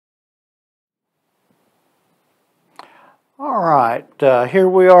All right, here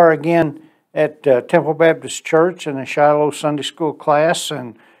we are again at Temple Baptist Church in the Shiloh Sunday School class,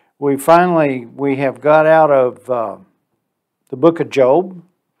 and we have got out of the book of Job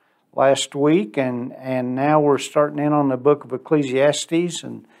last week, and now we're starting in on the book of Ecclesiastes,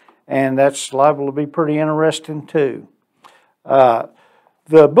 and that's liable to be pretty interesting too. The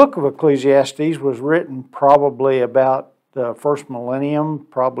book of Ecclesiastes was written probably about the first millennium,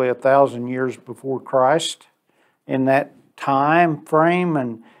 probably 1,000 years before Christ, in that time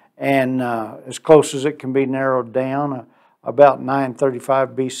frame, and as close as it can be narrowed down, about 935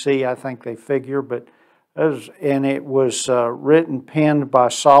 BC, I think they figure. But it was written, penned by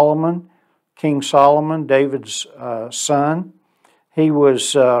Solomon, King Solomon, David's son. He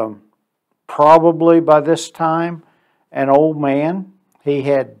was probably by this time an old man. He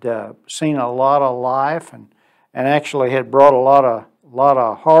had seen a lot of life, and actually had brought a lot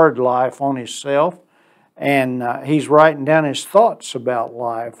of hard life on himself. And he's writing down his thoughts about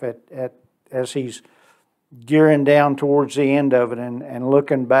life as he's gearing down towards the end of it, and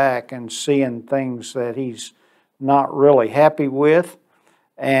looking back and seeing things that he's not really happy with.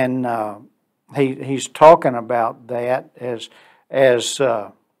 And he's talking about that as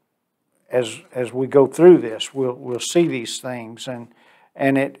we go through this. We'll see these things,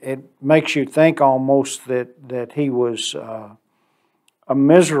 and it makes you think almost that he was a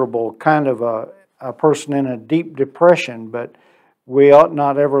miserable kind of a person in a deep depression, but we ought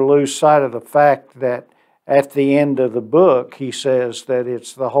not ever lose sight of the fact that at the end of the book he says that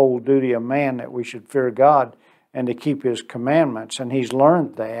it's the whole duty of man that we should fear God and to keep His commandments, and he's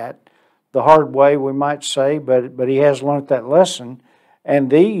learned that the hard way, we might say, but he has learned that lesson.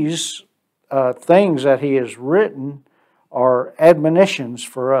 And these things that he has written are admonitions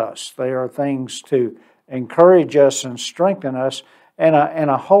for us. They are things to encourage us and strengthen us, and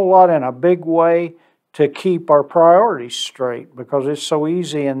a whole lot in a big way to keep our priorities straight, because it's so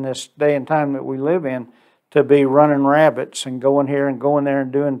easy in this day and time that we live in to be running rabbits and going here and going there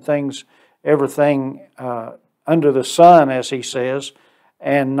and doing things, everything under the sun, as he says,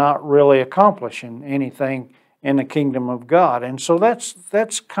 and not really accomplishing anything in the kingdom of God. And so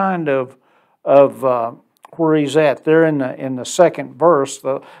that's kind of where he's at. There in the second verse.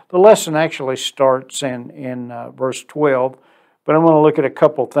 The lesson actually starts in verse 12. But I'm going to look at a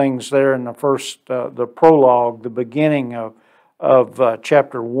couple things there in the first, the prologue, the beginning of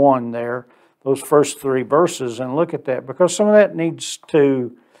chapter 1 there, those first 3 verses, and look at that, because some of that needs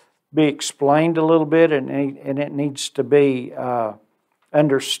to be explained a little bit, and it needs to be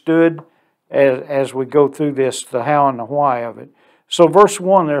understood as we go through this, the how and the why of it. So verse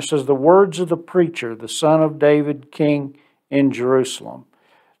 1 there says, "The words of the preacher, the son of David, king in Jerusalem."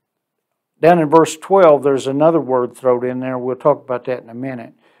 Down in verse 12, there's another word thrown in there. We'll talk about that in a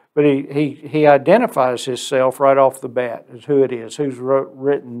minute. But he identifies himself right off the bat as who it is, who's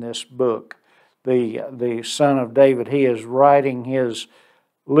written this book, the son of David. He is writing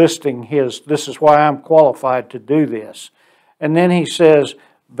listing his, this is why I'm qualified to do this. And then he says,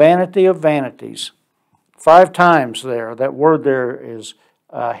 vanity of vanities. 5 times there. That word there is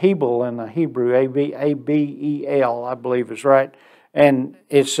Hebel in the Hebrew, A-B-E-L, I believe is right. And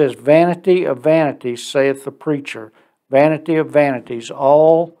it says, vanity of vanities, saith the preacher. Vanity of vanities,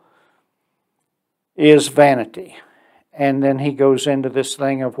 all is vanity. And then he goes into this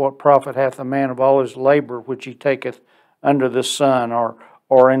thing of what profit hath a man of all his labor which he taketh under the sun,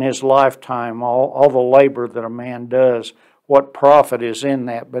 or in his lifetime, all the labor that a man does, what profit is in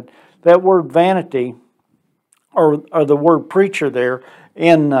that. But that word vanity, or the word preacher there,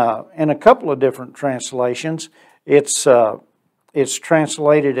 in a couple of different translations, it's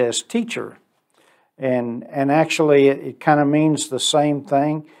translated as teacher, and actually it kind of means the same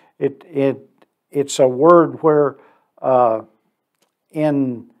thing. It's a word where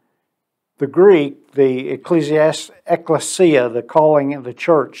in the Greek, the ecclesia, the calling of the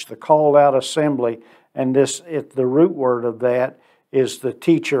church, the called out assembly, and the root word of that is the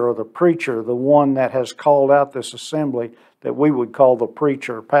teacher or the preacher, the one that has called out this assembly that we would call the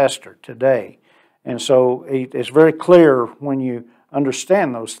preacher or pastor today. And so it's very clear when you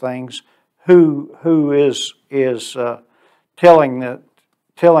understand those things who is telling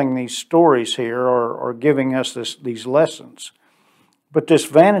these stories here, or giving us these lessons. But this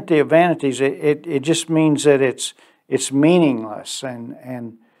vanity of vanities, it just means that it's meaningless,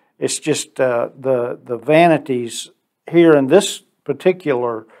 and it's just the vanities here in this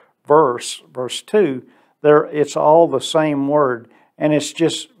particular verse 2. It's all the same word. And it's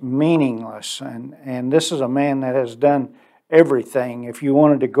just meaningless. And this is a man that has done everything. If you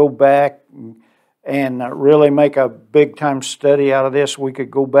wanted to go back and really make a big-time study out of this, we could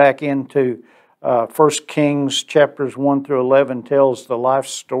go back into 1 Kings chapters 1 through 11 tells the life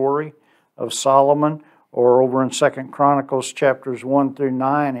story of Solomon, or over in 2 Chronicles chapters 1 through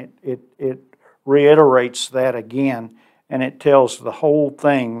 9, it reiterates that again, and it tells the whole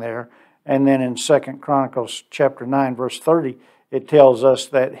thing there. And then in 2 Chronicles chapter 9 verse 30, it tells us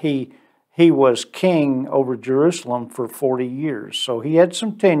that he was king over Jerusalem for 40 years. So he had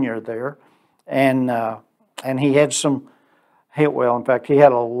some tenure there, and he had in fact, he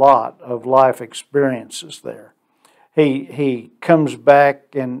had a lot of life experiences there. He comes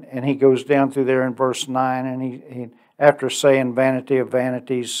back and he goes down through there in verse 9, and he after saying, "Vanity of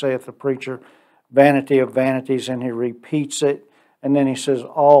vanities, saith the preacher, vanity of vanities," and he repeats it, and then he says,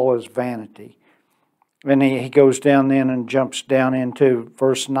 "All is vanity." And he goes down then and jumps down into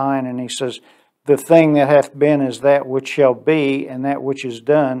verse 9, and he says, "The thing that hath been is that which shall be, and that which is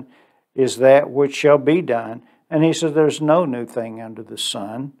done is that which shall be done." And he says, "There's no new thing under the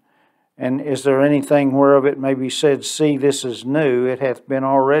sun. And is there anything whereof it may be said, See, this is new, it hath been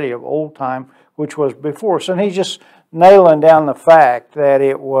already of old time, which was before." So he's just nailing down the fact that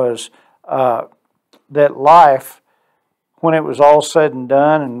it was, that life, when it was all said and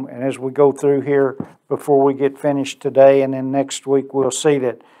done, and as we go through here before we get finished today, and then next week we'll see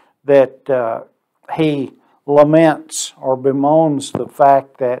that he laments or bemoans the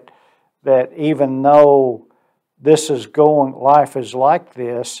fact that even though life is like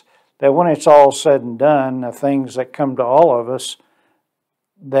this, that when it's all said and done, the things that come to all of us,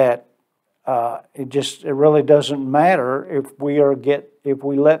 that it really doesn't matter if we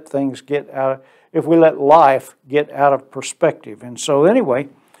let life get out of perspective. And so anyway,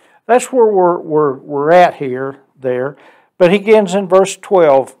 that's where we're at there. But he begins in verse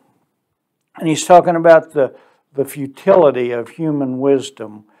 12, and he's talking about the futility of human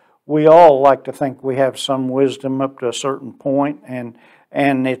wisdom. We all like to think we have some wisdom up to a certain point, and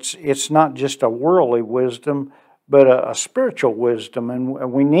it's not just a worldly wisdom, but a spiritual wisdom,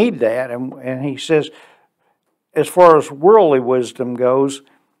 and we need that. And he says, as far as worldly wisdom goes,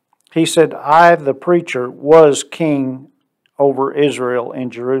 he said, "I, the preacher, was king over Israel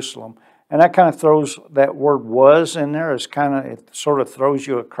in Jerusalem." And that kind of throws that word "was" in there. It sort of throws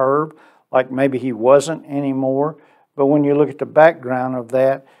you a curve, like maybe he wasn't anymore. But when you look at the background of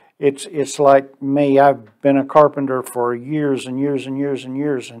that, it's like me. I've been a carpenter for years and years and years and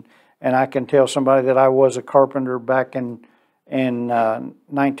years, and I can tell somebody that I was a carpenter back in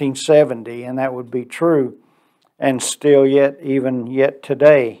 1970, and that would be true, and still even yet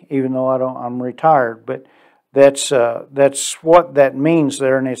today, even though I'm retired. But that's what that means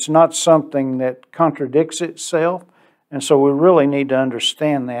there, and it's not something that contradicts itself, and so we really need to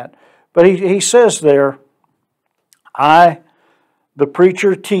understand that. But he says there, "I, the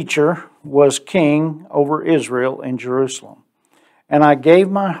preacher teacher, was king over Israel in Jerusalem. And I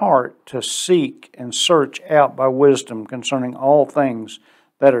gave my heart to seek and search out by wisdom concerning all things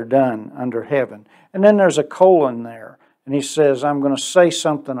that are done under heaven." And then there's a colon there. And he says, I'm going to say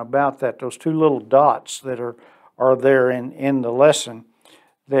something about that, those two little dots that are there in the lesson.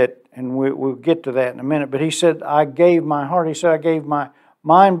 And we'll get to that in a minute. But he said, I gave my heart. He said, I gave my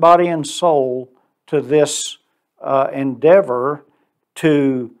mind, body, and soul to this endeavor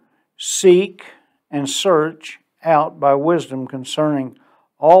to seek and search out by wisdom concerning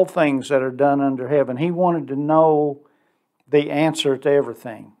all things that are done under heaven. He wanted to know the answer to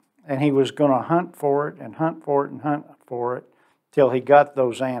everything. And he was going to hunt for it and hunt for it and hunt for it till he got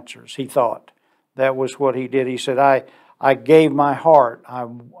those answers, he thought. That was what he did. He said, I gave my heart.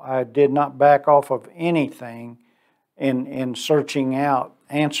 I did not back off of anything in searching out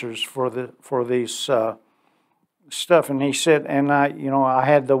answers for these stuff. And he said, and I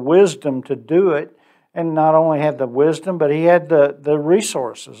had the wisdom to do it. And not only had the wisdom, but he had the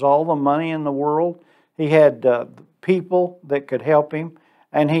resources, all the money in the world. He had people that could help him.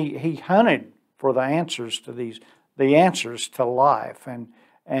 And he hunted for the answers to the answers to life.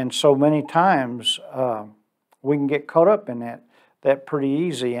 And so many times we can get caught up in that pretty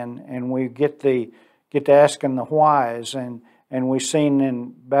easy, and we get to asking the whys, and we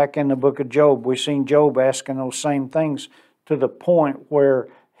seen back in the book of Job, we seen Job asking those same things to the point where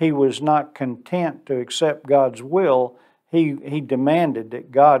he was not content to accept God's will. He demanded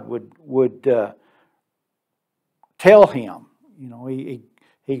that God would tell him.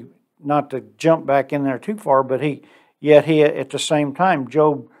 He not to jump back in there too far, but he at the same time,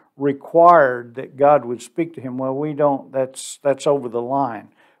 Job required that God would speak to him. Well, we don't. That's over the line.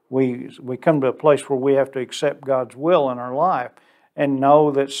 We come to a place where we have to accept God's will in our life and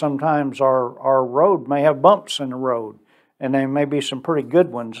know that sometimes our road may have bumps in the road, and there may be some pretty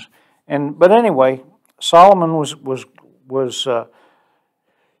good ones. But anyway, Solomon was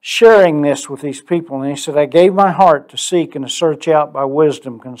sharing this with these people. And he said, I gave my heart to seek and to search out by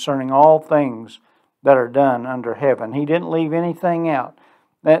wisdom concerning all things that are done under heaven. He didn't leave anything out.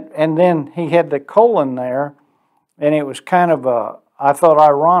 And then he had the colon there, and it was kind of I thought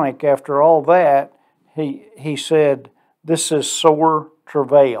ironic after all that. He said, this is sore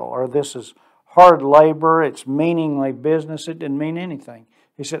travail, or this is hard labor, it's meaningless business. It didn't mean anything.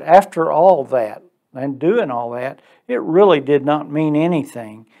 He said, after all that, and doing all that, it really did not mean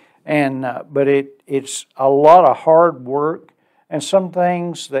anything. And but it's a lot of hard work, and some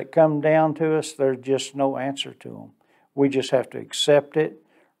things that come down to us, there's just no answer to them. We just have to accept it,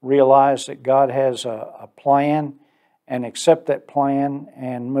 realize that God has a plan, and accept that plan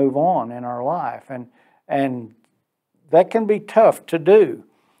and move on in our life. And that can be tough to do.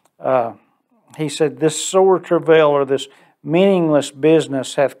 He said, this sore travail, or this meaningless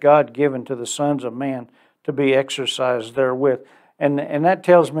business, hath God given to the sons of man to be exercised therewith. And that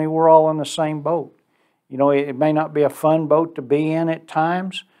tells me we're all in the same boat. You know, it may not be a fun boat to be in at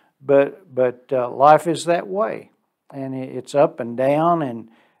times, but life is that way. And it's up and down,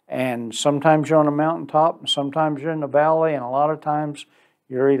 and sometimes you're on a mountaintop, and sometimes you're in the valley, and a lot of times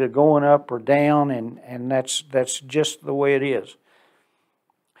you're either going up or down, and that's just the way it is.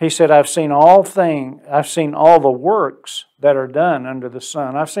 He said, I've seen all the works that are done under the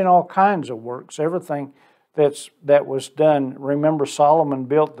sun. I've seen all kinds of works, everything that was done. Remember, Solomon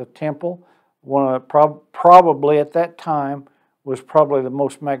built the temple. Probably at that time was probably the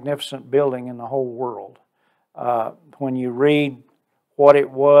most magnificent building in the whole world. When you read what it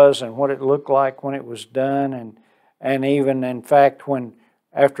was and what it looked like when it was done, and even in fact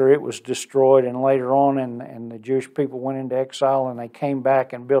after it was destroyed and later on and the Jewish people went into exile and they came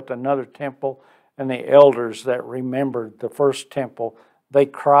back and built another temple, and the elders that remembered the first temple, they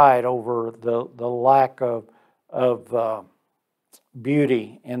cried over the lack of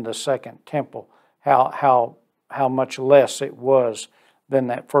beauty in the second temple, how much less it was than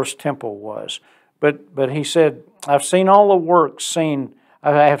that first temple was. But he said, I have seen all the works that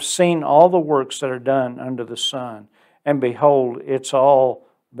are done under the sun, and behold, it's all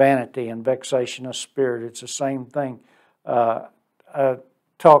vanity and vexation of spirit. It's the same thing. I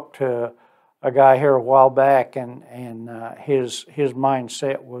talked to a guy here a while back, and his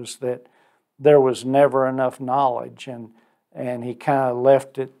mindset was that there was never enough knowledge, and he kind of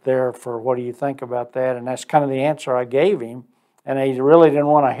left it there for, what do you think about that? And that's kind of the answer I gave him, and he really didn't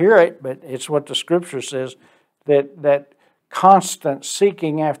want to hear it, but it's what the Scripture says, that constant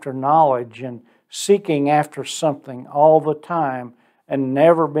seeking after knowledge and seeking after something all the time and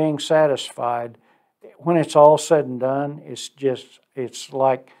never being satisfied, when it's all said and done, it's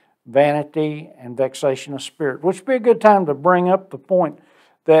like vanity and vexation of spirit, which would be a good time to bring up the point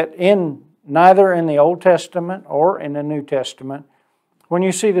that neither in the Old Testament or in the New Testament, when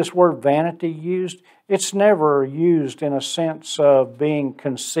you see this word vanity used, it's never used in a sense of being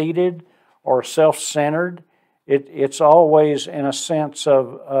conceited or self-centered. It's always in a sense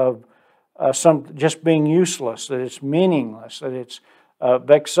of some just being useless, that it's meaningless, that it's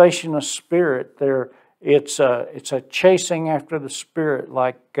vexation of spirit. It's a chasing after the spirit,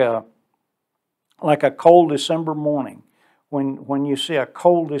 like a cold December morning. When you see a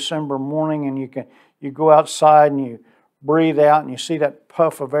cold December morning and you go outside and you breathe out and you see that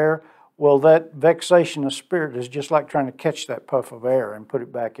puff of air, well, that vexation of spirit is just like trying to catch that puff of air and put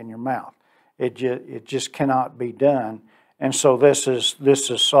it back in your mouth. It just cannot be done. And so this is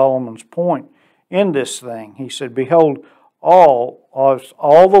Solomon's point in this thing. He said, behold, all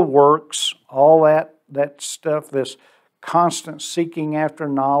the works, all that stuff, this constant seeking after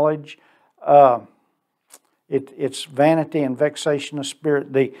knowledge, it's vanity and vexation of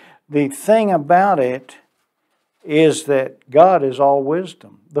spirit. The thing about it is that God is all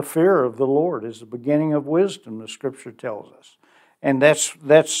wisdom. The fear of the Lord is the beginning of wisdom, the Scripture tells us. And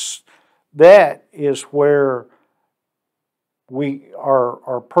that is where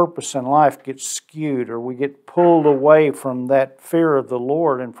our purpose in life gets skewed, or we get pulled away from that fear of the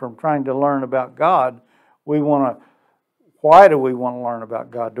Lord and from trying to learn about God. Why do we want to learn about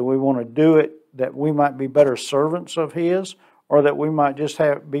God? Do we want to do it that we might be better servants of His, or that we might just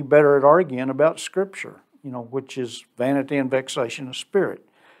be better at arguing about Scripture, which is vanity and vexation of spirit?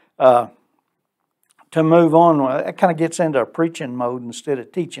 To move on, that kind of gets into a preaching mode instead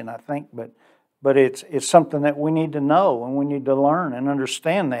of teaching, I think, but it's something that we need to know and we need to learn and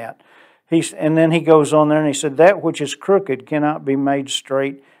understand that. And then he goes on there and he said, that which is crooked cannot be made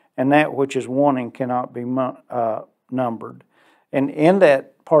straight, and that which is wanting cannot be numbered. And in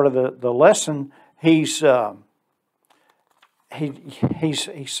that part of the lesson, he's saying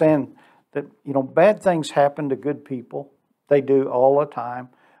that bad things happen to good people. They do all the time.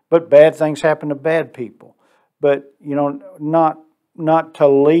 but bad things happen to bad people. But, you know, not to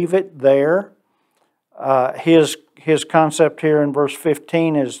leave it there. His concept here in verse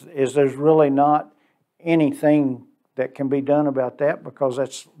 15 is there's really not anything that can be done about that, because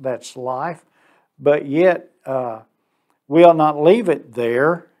that's life. But yet, we ought not leave it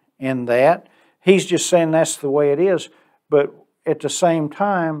there in that. He's just saying that's the way it is. But at the same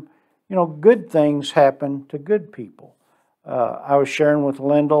time, you know, good things happen to good people. I was sharing with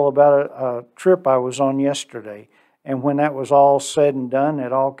Lyndall about a trip I was on yesterday. And when that was all said and done,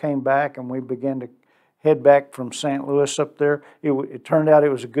 it all came back, and we began to head back from St. Louis up there. It turned out it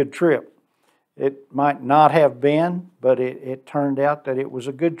was a good trip. It might not have been, but it turned out that it was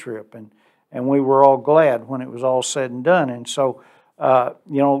a good trip. And we were all glad when it was all said and done. And so,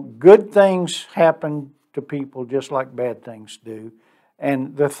 you know, good things happen to people just like bad things do.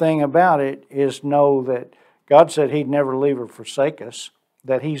 And the thing about it is, know that God said He'd never leave or forsake us,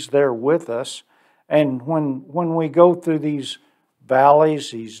 that He's there with us. And when we go through these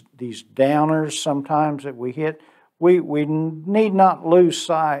valleys, these downers sometimes that we hit, we need not lose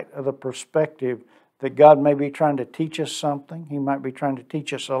sight of the perspective that God may be trying to teach us something. He might be trying to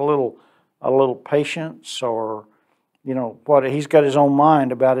teach us a little patience, or, you know, what He's got His own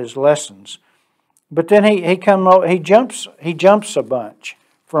mind about His lessons. But then he jumps a bunch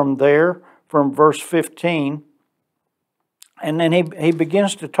from there, from verse 15, and then he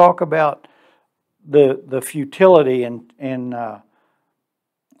begins to talk about the futility in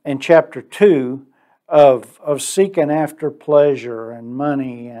chapter 2 of seeking after pleasure and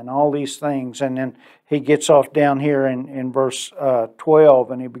money and all these things. And then he gets off down here in verse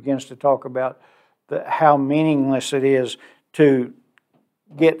 12, and he begins to talk about how meaningless it is to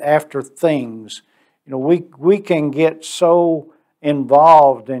get after things. You know, we can get so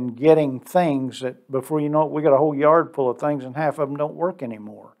involved in getting things that before you know it, we got a whole yard full of things, and half of them don't work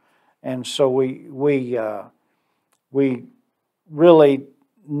anymore. And so we really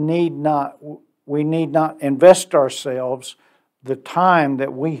need not invest ourselves the time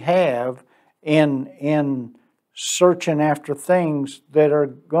that we have in searching after things that are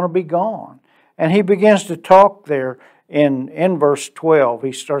going to be gone. And he begins to talk there in verse 12.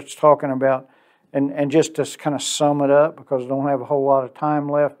 He starts talking about, and just to kind of sum it up, because I don't have a whole lot of time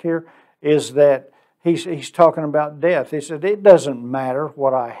left here, is that he's talking about death. He said, it doesn't matter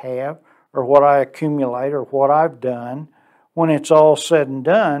what I have or what I accumulate or what I've done. When it's all said and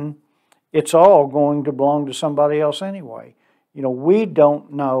done, it's all going to belong to somebody else anyway. You know, we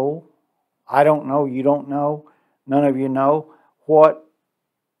don't know, I don't know, you don't know, none of you know what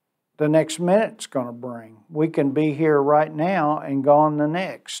the next minute's going to bring. We can be here right now and gone the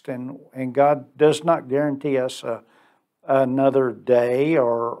next. And God does not guarantee us another day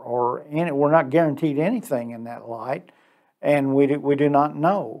or we're not guaranteed anything in that light. And we do not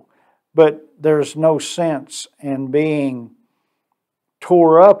know. But there's no sense in being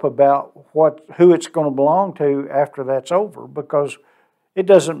tore up about who it's going to belong to after that's over, because it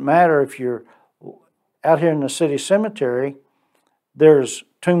doesn't matter if you're out here in the city cemetery. There's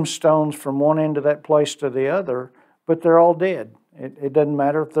tombstones from one end of that place to the other, but they're all dead. It doesn't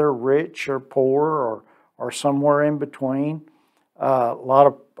matter if they're rich or poor or somewhere in between. A lot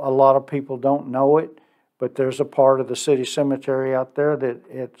of people don't know it, but there's a part of the city cemetery out there that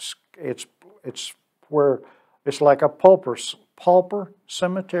it's where it's like a pauper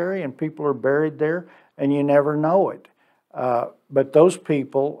cemetery, and people are buried there, and you never know it. But those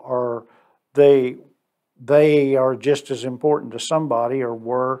people are they are just as important to somebody, or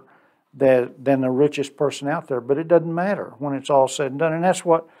were, than the richest person out there. But it doesn't matter when it's all said and done. And that's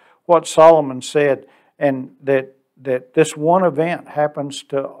what Solomon said, and that this one event happens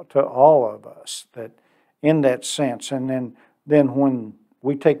to all of us, that in that sense. And then when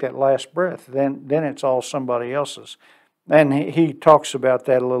we take that last breath, then it's all somebody else's. And he talks about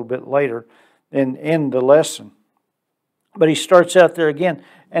that a little bit later in the lesson. But he starts out there again,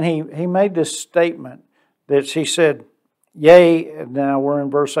 and he made this statement that he said, yea, now we're in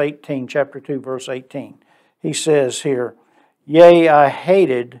verse 18, chapter 2, verse 18. He says here, yea, I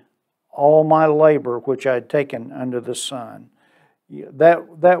hated all my labor which I had taken under the sun.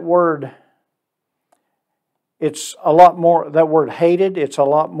 That word, it's a lot more, that word hated, it's a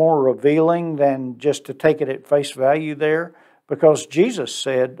lot more revealing than just to take it at face value there, because Jesus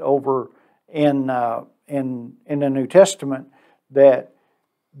said over in the New Testament that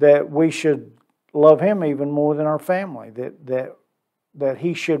we should love Him even more than our family, that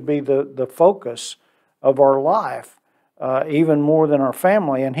He should be the focus of our life, even more than our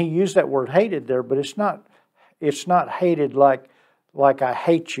family. And He used that word hated there, but it's not hated like I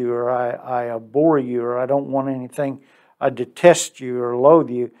hate you, or I abhor you, or I don't want anything, I detest you or loathe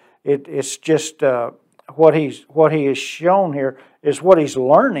you. It's just what he has shown here is what he's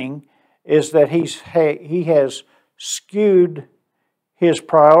learning is that he has skewed his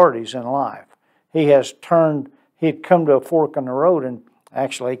priorities in life. He had come to a fork in the road, and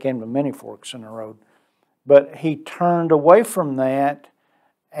actually he came to many forks in the road. But he turned away from that,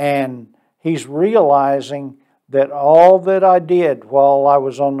 and he's realizing that all that I did while I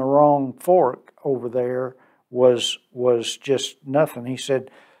was on the wrong fork over there was just nothing. He uses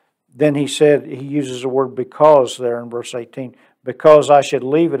the word because there in verse 18, because I should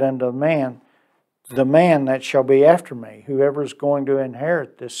leave it unto the man that shall be after me, whoever is going to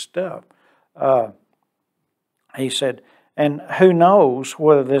inherit this stuff. He said, and who knows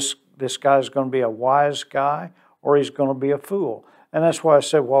whether this guy is going to be a wise guy or he's going to be a fool. And that's why I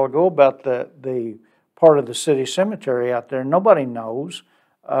said a while ago about the part of the city cemetery out there. Nobody knows.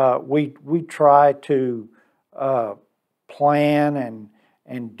 We try to plan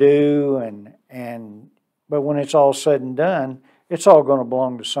and do but when it's all said and done, it's all going to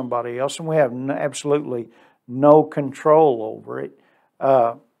belong to somebody else, and we have absolutely no control over it.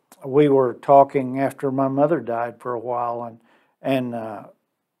 We were talking after my mother died for a while, and a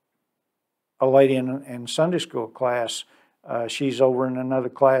lady in Sunday school class, she's over in another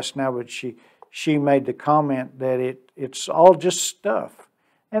class now, but she made the comment that it's all just stuff.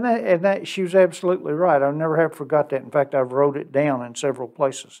 And that she was absolutely right. I never have forgot that. In fact, I've wrote it down in several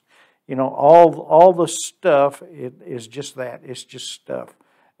places. You know, all the stuff is just that. It's just stuff.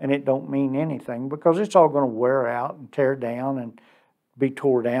 And it don't mean anything because it's all going to wear out and tear down and be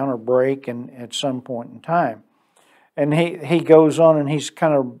tore down or break at some point in time. And he goes on and he's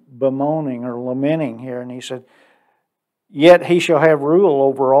kind of bemoaning or lamenting here. And he said, yet he shall have rule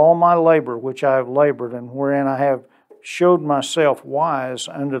over all my labor which I have labored, and wherein I have showed myself wise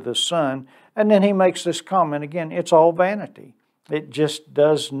under the sun. And then he makes this comment again, it's all vanity. It just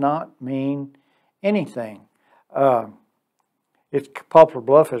does not mean anything. Poplar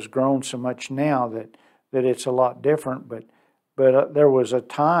Bluff has grown so much now that it's a lot different, but there was a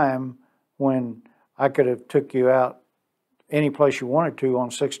time when I could have took you out any place you wanted to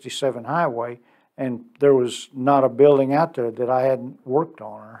on 67 Highway, and there was not a building out there that I hadn't worked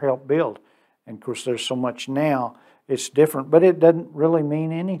on or helped build. And of course there's so much now, it's different, but it doesn't really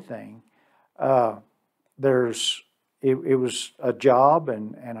mean anything. It was a job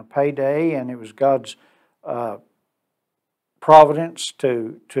and a payday, and it was God's providence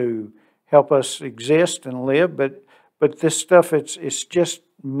to help us exist and live. But this stuff, it's just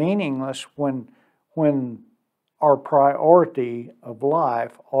meaningless when our priority of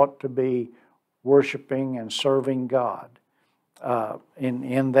life ought to be worshiping and serving God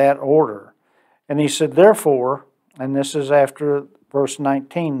in that order. And he said, therefore, and this is after verse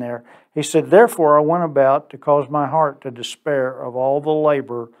 19 there, he said, therefore I went about to cause my heart to despair of all the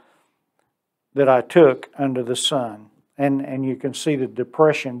labor that I took under the sun. And you can see the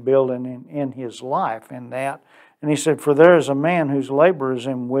depression building in his life in that. And he said, for there is a man whose labor is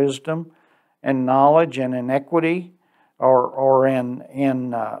in wisdom and knowledge and in equity, or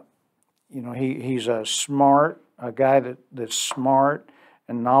he's a guy that's smart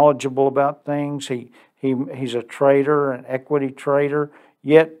and knowledgeable about things. He's a trader, an equity trader.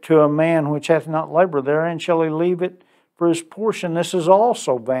 Yet to a man which hath not labored therein shall he leave it for his portion. This is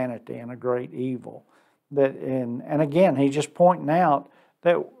also vanity and a great evil. And again, he's just pointing out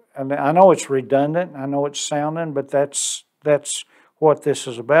that, and I know it's redundant, I know it's sounding, but that's what this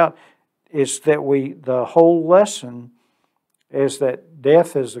is about. Is that the whole lesson is that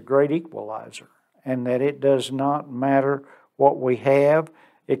death is the great equalizer, and that it does not matter what we have.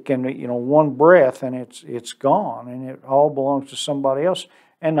 It can be, one breath and it's gone, and it all belongs to somebody else.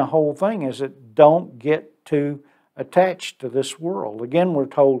 And the whole thing is that don't get too attached to this world. Again, we're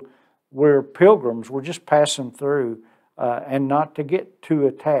told we're pilgrims. We're just passing through, and not to get too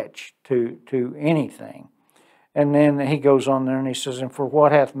attached to anything. And then he goes on there and he says, and for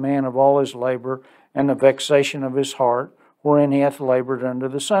what hath man of all his labor and the vexation of his heart, wherein he hath labored under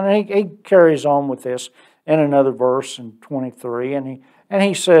the sun? And he carries on with this in another verse in 23, and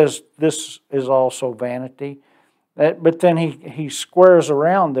he says this is also vanity. But then he squares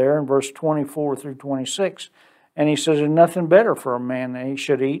around there in verse 24 through 26, and he says, there's nothing better for a man that he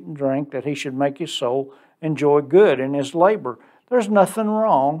should eat and drink, that he should make his soul enjoy good in his labor. There's nothing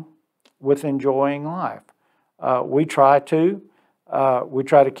wrong with enjoying life. We try to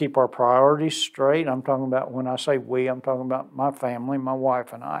keep our priorities straight. I'm talking about, when I say we, I'm talking about my family, my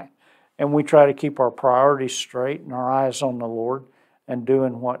wife and I. And we try to keep our priorities straight and our eyes on the Lord and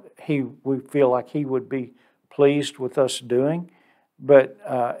doing what we feel like He would be pleased with us doing. But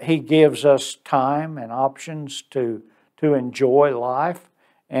He gives us time and options to enjoy life.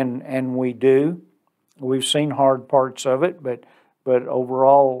 and we do. We've seen hard parts of it, but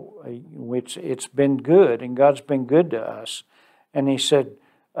overall, it's been good, and God's been good to us. And he said,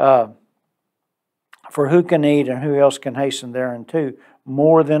 for who can eat and who else can hasten thereunto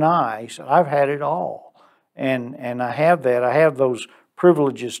more than I? He said, I've had it all. And I have that. I have those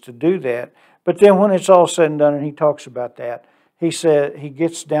privileges to do that. But then when it's all said and done, and he talks about that, he said, he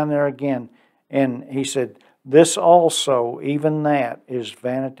gets down there again, and he said, this also, even that, is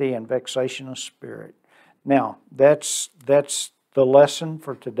vanity and vexation of spirit. Now, that's the lesson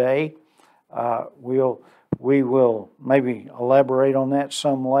for today. We will maybe elaborate on that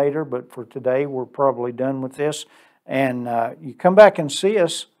some later, but for today, we're probably done with this. And you come back and see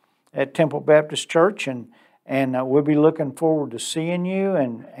us at Temple Baptist Church, and we'll be looking forward to seeing you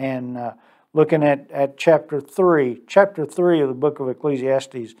and looking at chapter 3. Chapter 3 of the book of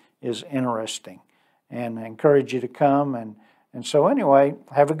Ecclesiastes is interesting, and I encourage you to come. And so anyway,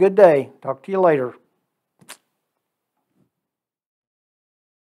 have a good day. Talk to you later.